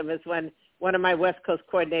had with them is when one of my West Coast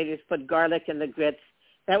coordinators put garlic in the grits.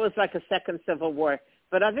 That was like a second Civil War.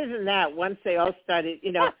 But other than that, once they all started,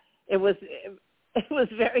 it was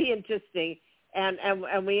very interesting,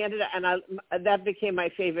 and we ended up, and that became my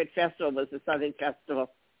favorite festival, was the Southern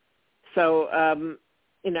Festival. So,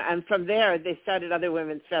 and from there they started other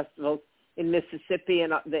women's festivals in Mississippi,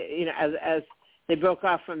 and as they broke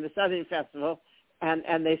off from the Southern Festival,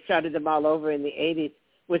 and they started them all over in the 80s,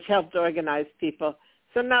 which helped organize people.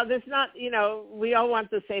 So now there's not, we all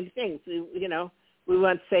want the same things. We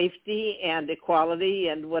want safety and equality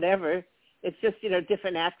and whatever. It's just,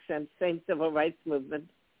 different accents, same civil rights movement.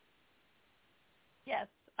 Yes,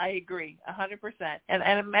 I agree, 100%.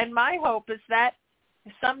 And my hope is that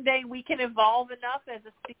someday we can evolve enough as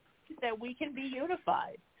a species that we can be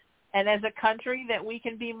unified. And as a country that we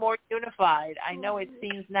can be more unified. I know it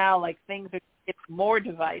seems now like things are getting more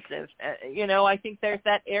divisive. I think there's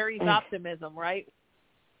that Aries optimism, right?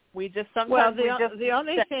 We just sometimes... Well,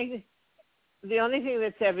 the only thing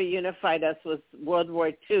that's ever unified us was World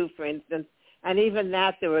War II, for instance, and even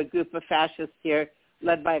that, there were a group of fascists here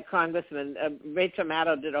led by a congressman. Rachel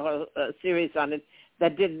Maddow did a whole series on it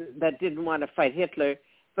that didn't want to fight Hitler.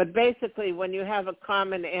 But basically, when you have a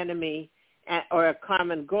common enemy or a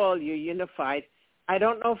common goal, you're unified. I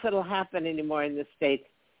don't know if it'll happen anymore in the States,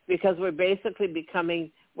 because we're basically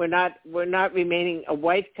becoming, we're not remaining a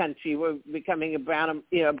white country. We're becoming a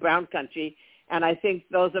brown country. And I think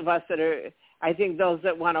those of us those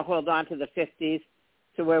that want to hold on to the 50s,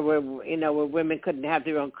 to where where women couldn't have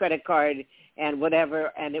their own credit card and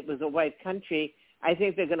whatever, and it was a white country, I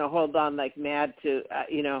think they're going to hold on like mad to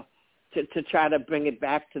try to bring it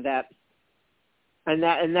back to that.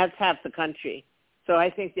 And that's half the country. So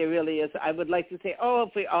I think there really is. I would like to say,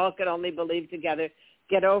 if we all could only believe together,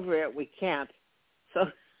 get over it. We can't. So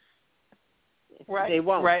they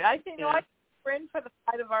won't. Right. I think we're in for the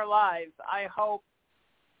fight of our lives. I hope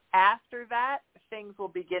after that things will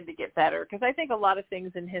begin to get better, because I think a lot of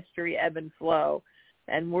things in history ebb and flow,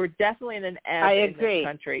 and we're definitely in an ebb in this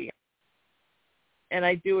country. And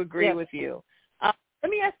I do agree with you. Let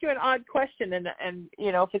me ask you an odd question, and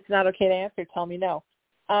if it's not okay to answer, tell me no.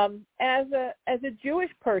 As a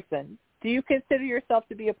Jewish person, do you consider yourself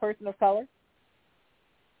to be a person of color?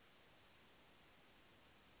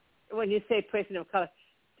 When you say person of color,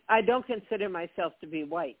 I don't consider myself to be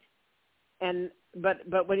white.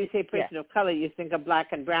 But when you say person of color, you think of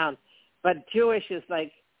black and brown. But Jewish is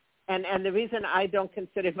like, and the reason I don't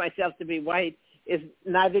consider myself to be white is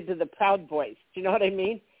neither do the Proud Boys. Do you know what I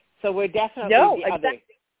mean? So we're definitely the other.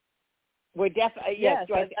 We're definitely, yes.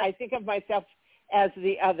 I think of myself as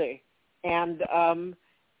the other. And,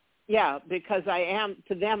 because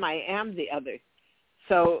to them, I am the other.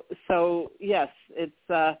 So yes,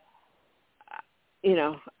 it's,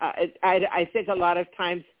 I think a lot of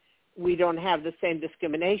times we don't have the same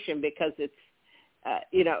discrimination because it's,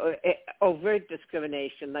 overt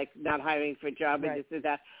discrimination, like not hiring for a job and this or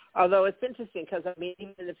that. Although it's interesting because,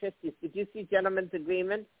 even in the 50s, did you see Gentleman's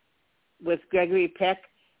Agreement with Gregory Peck?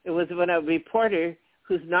 It was when a reporter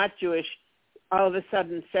who's not Jewish all of a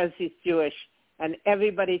sudden says he's Jewish, and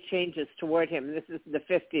everybody changes toward him. This is the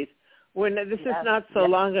 50s. This is not so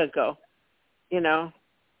long ago, No,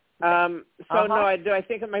 do I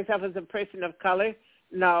think of myself as a person of color?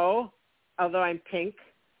 No, although I'm pink.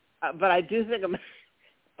 But I do think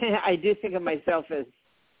of myself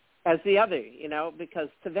as the other, because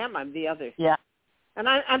to them I'm the other. Yeah. And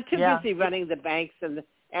I'm too busy running the banks, and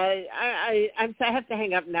I have to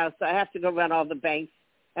hang up now, so I have to go run all the banks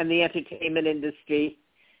and the entertainment industry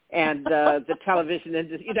and the television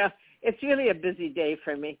industry. It's really a busy day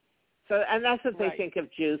for me. So, and that's what they think of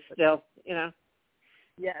Jews still, Yes.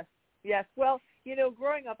 Well,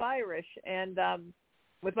 growing up Irish and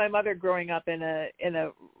with my mother growing up in a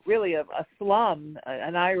really a slum,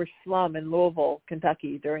 an Irish slum in Louisville,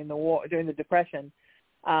 Kentucky during the Depression.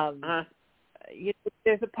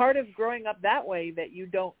 There's a part of growing up that way that you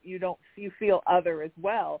feel other as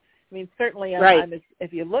well. I mean, certainly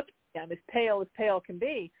if you look, I'm as pale can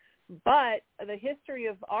be. But the history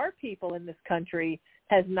of our people in this country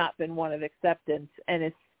has not been one of acceptance, and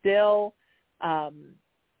it's still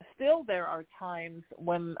there are times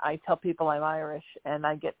when I tell people I'm Irish and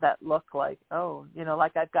I get that look like,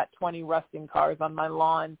 like I've got 20 rusting cars on my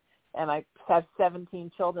lawn and I have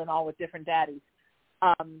 17 children all with different daddies.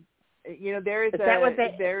 There is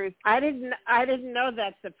I didn't know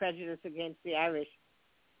that's the prejudice against the Irish.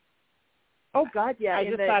 Oh God, yeah.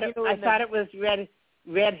 I thought it was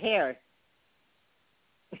red hair.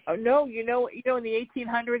 Oh no, in the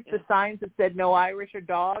 1800s the signs that said no Irish or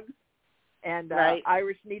dogs. And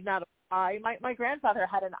Irish need not apply. My grandfather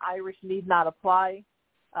had an Irish need not apply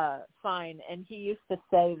sign, and he used to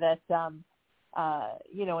say that, in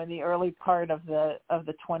the early part of the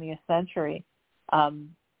 20th century,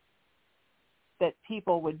 that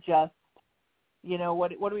people would just,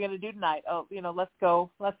 what are we going to do tonight? Oh, let's go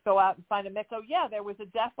out and find a mix. Oh yeah, there was a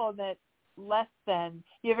definite less than.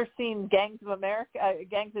 You ever seen Gangs of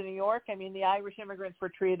New York? I mean, the Irish immigrants were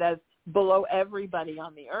treated as below everybody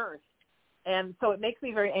on the earth. And so it makes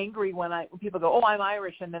me very angry when people go, oh, I'm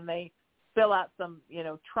Irish, and then they fill out some,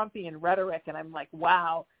 Trumpian rhetoric, and I'm like,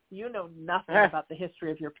 wow, you know nothing about the history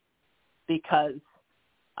of your people, because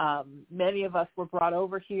many of us were brought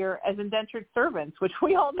over here as indentured servants, which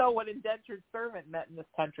we all know what indentured servant meant in this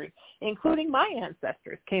country, including my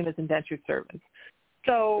ancestors came as indentured servants.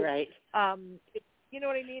 So, you know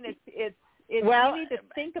what I mean? We need to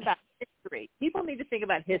think about history. People need to think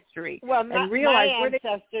about history and realize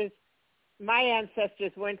my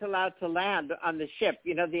ancestors weren't allowed to land on the ship.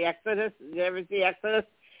 The Exodus. Did you ever see Exodus?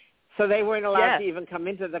 So they weren't allowed to even come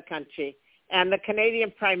into the country. And the Canadian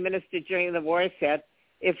Prime Minister during the war said,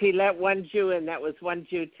 if he let one Jew in, that was one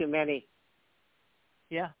Jew too many.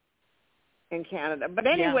 Yeah. In Canada. But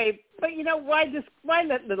anyway, why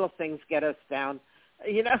let little things get us down?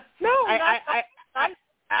 No, I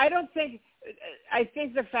don't think. I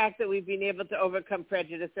think the fact that we've been able to overcome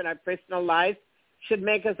prejudice in our personal lives should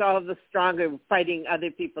make us all the stronger fighting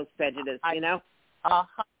other people's prejudice, 100%.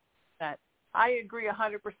 I agree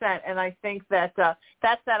 100%, and I think that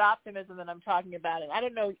that's that optimism that I'm talking about. And I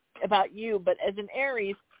don't know about you, but as an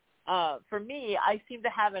Aries, for me, I seem to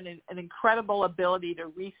have an incredible ability to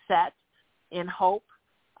reset in hope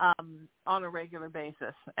on a regular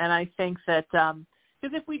basis. And I think that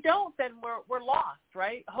because if we don't, then we're lost,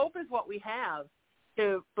 right? Hope is what we have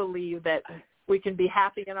to believe that we can be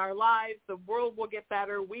happy in our lives. The world will get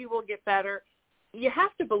better. We will get better. You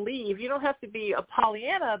have to believe. You don't have to be a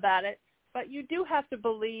Pollyanna about it, but you do have to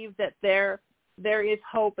believe that there is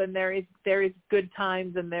hope and there is good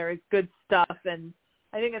times and there is good stuff. And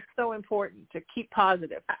I think it's so important to keep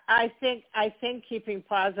positive. I think keeping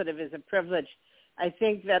positive is a privilege. I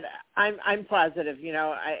think that I'm positive,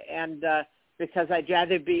 because I'd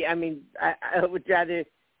rather be. I mean, I would rather.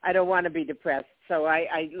 I don't want to be depressed. So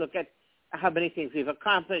I look at how many things we've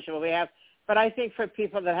accomplished, what we have. But I think for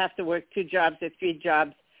people that have to work 2 jobs or 3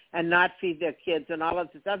 jobs and not feed their kids and all of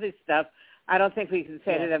this other stuff, I don't think we can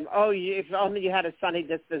say to them, "Oh, if only you had a sunny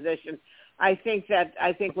disposition." I think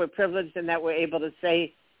we're privileged in that we're able to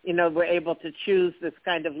say, we're able to choose this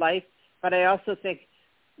kind of life. But I also think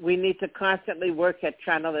we need to constantly work at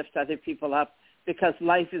trying to lift other people up, because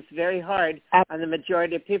life is very hard on the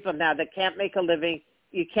majority of people now that can't make a living.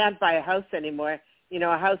 You can't buy a house anymore.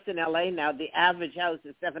 A house in L.A. now, the average house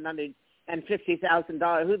is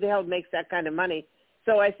 $750,000. Who the hell makes that kind of money?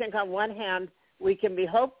 So I think on one hand, we can be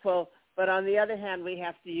hopeful, but on the other hand, we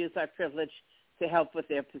have to use our privilege to help with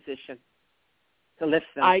their position, to lift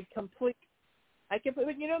them. I completely.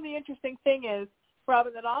 The interesting thing is,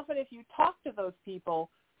 Robin, that often if you talk to those people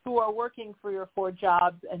who are working 3 or 4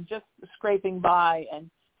 jobs and just scraping by and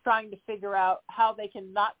trying to figure out how they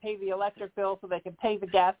can not pay the electric bill so they can pay the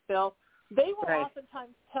gas bill, they will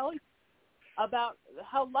oftentimes tell you about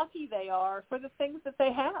how lucky they are for the things that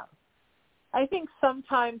they have. I think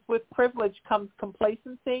sometimes with privilege comes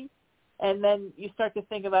complacency, and then you start to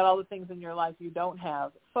think about all the things in your life you don't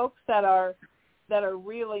have. Folks that are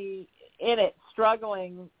really in it,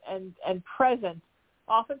 struggling and present,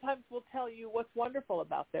 oftentimes will tell you what's wonderful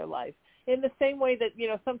about their life. In the same way that,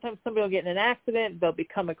 sometimes somebody will get in an accident, they'll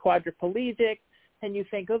become a quadriplegic, and you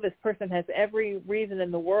think, oh, this person has every reason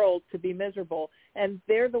in the world to be miserable, and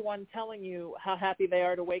they're the one telling you how happy they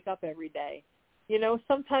are to wake up every day.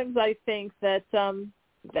 Sometimes I think that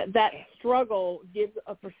that struggle gives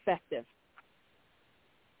a perspective.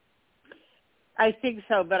 I think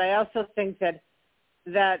so, but I also think that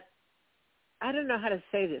I don't know how to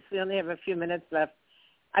say this. We only have a few minutes left.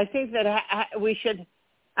 I think that we should,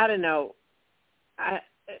 I don't know. I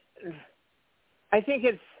think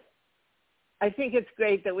it's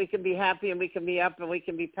great that we can be happy and we can be up and we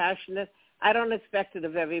can be passionate. I don't expect it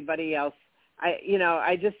of everybody else.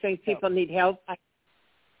 I just think people need help.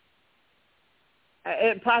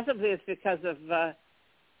 Possibly it's because of,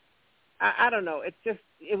 I don't know.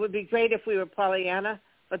 It would be great if we were Pollyanna,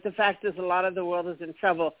 but the fact is a lot of the world is in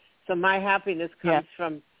trouble. So my happiness comes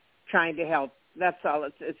from trying to help. That's all.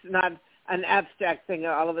 It's not an abstract thing.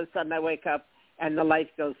 All of a sudden I wake up and the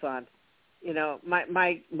light goes on.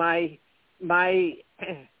 My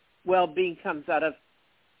well-being comes out of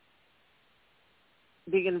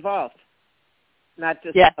being involved, not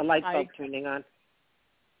just a light bulb turning on.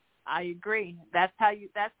 I agree. That's how you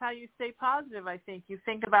stay positive. I think you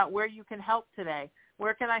think about where you can help today.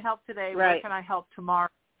 Where can I help today? Where can I help tomorrow?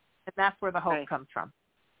 And that's where the hope comes from.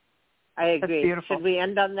 I agree. That's beautiful. Should we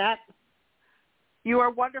end on that? You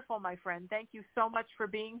are wonderful, my friend. Thank you so much for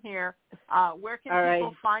being here. Where can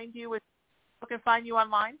people find you? People can find you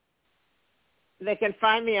online? They can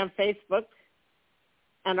find me on Facebook.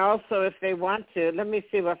 And also, if they want to, let me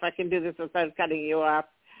see if I can do this without cutting you off.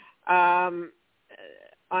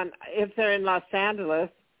 If they're in Los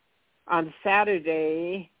Angeles, on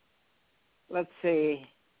Saturday, let's see.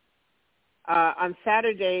 On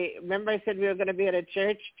Saturday, remember I said we were going to be at a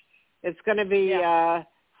church? It's going to be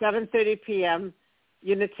 7:30 p.m.,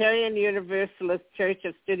 Unitarian Universalist Church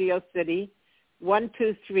of Studio City,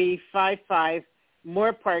 12355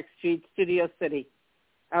 Moore Park Street, Studio City.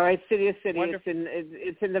 All right, Studio City. Wonderful.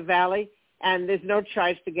 It's in the Valley, and there's no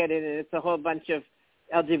charge to get in it. It's a whole bunch of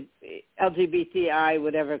LGBTI,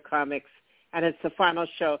 whatever, comics, and it's the final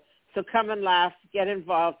show. So come and laugh, get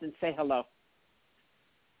involved, and say hello.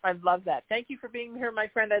 I'd love that. Thank you for being here, my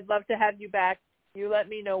friend. I'd love to have you back. You let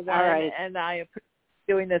me know when, and I appreciate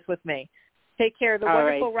doing this with me. Take care. The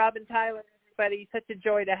wonderful Robin Tyler, everybody. Such a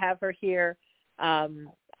joy to have her here.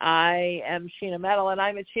 I am Sheena Metal, and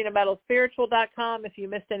I'm at SheenaMetalSpiritual.com. If you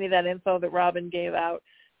missed any of that info that Robin gave out,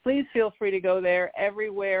 please feel free to go there.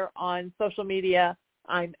 Everywhere on social media,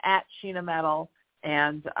 I'm at Sheena Metal.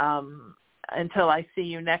 And until I see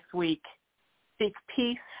you next week, seek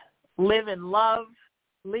peace, live in love,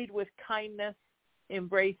 lead with kindness,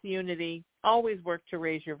 embrace unity, always work to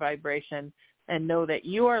raise your vibration, and know that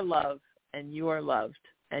you are loved and you are loved,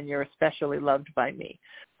 and you're especially loved by me.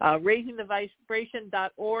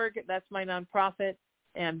 RaisingTheVibration.org, that's my nonprofit,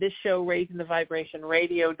 and this show,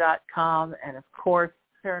 RaisingTheVibrationRadio.com, and of course,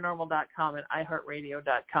 Paranormal.com and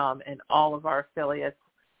iHeartRadio.com, and all of our affiliates.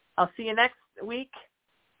 I'll see you next week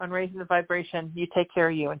on Raising the Vibration. You take care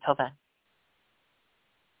of you until then.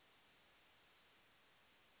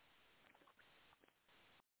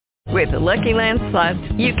 With the Lucky Land Slots,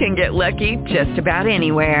 you can get lucky just about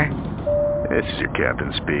anywhere. This is your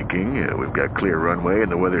captain speaking. We've got clear runway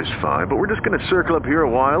and the weather's fine, but we're just going to circle up here a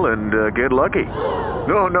while and get lucky.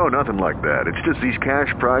 No, nothing like that. It's just these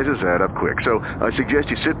cash prizes add up quick. So I suggest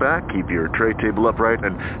you sit back, keep your tray table upright,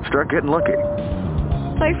 and start getting lucky.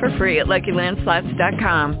 Play for free at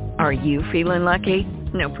LuckyLandSlots.com. Are you feeling lucky?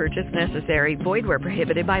 No purchase necessary. Void where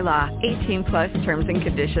prohibited by law. 18+ terms and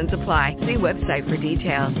conditions apply. See website for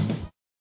details.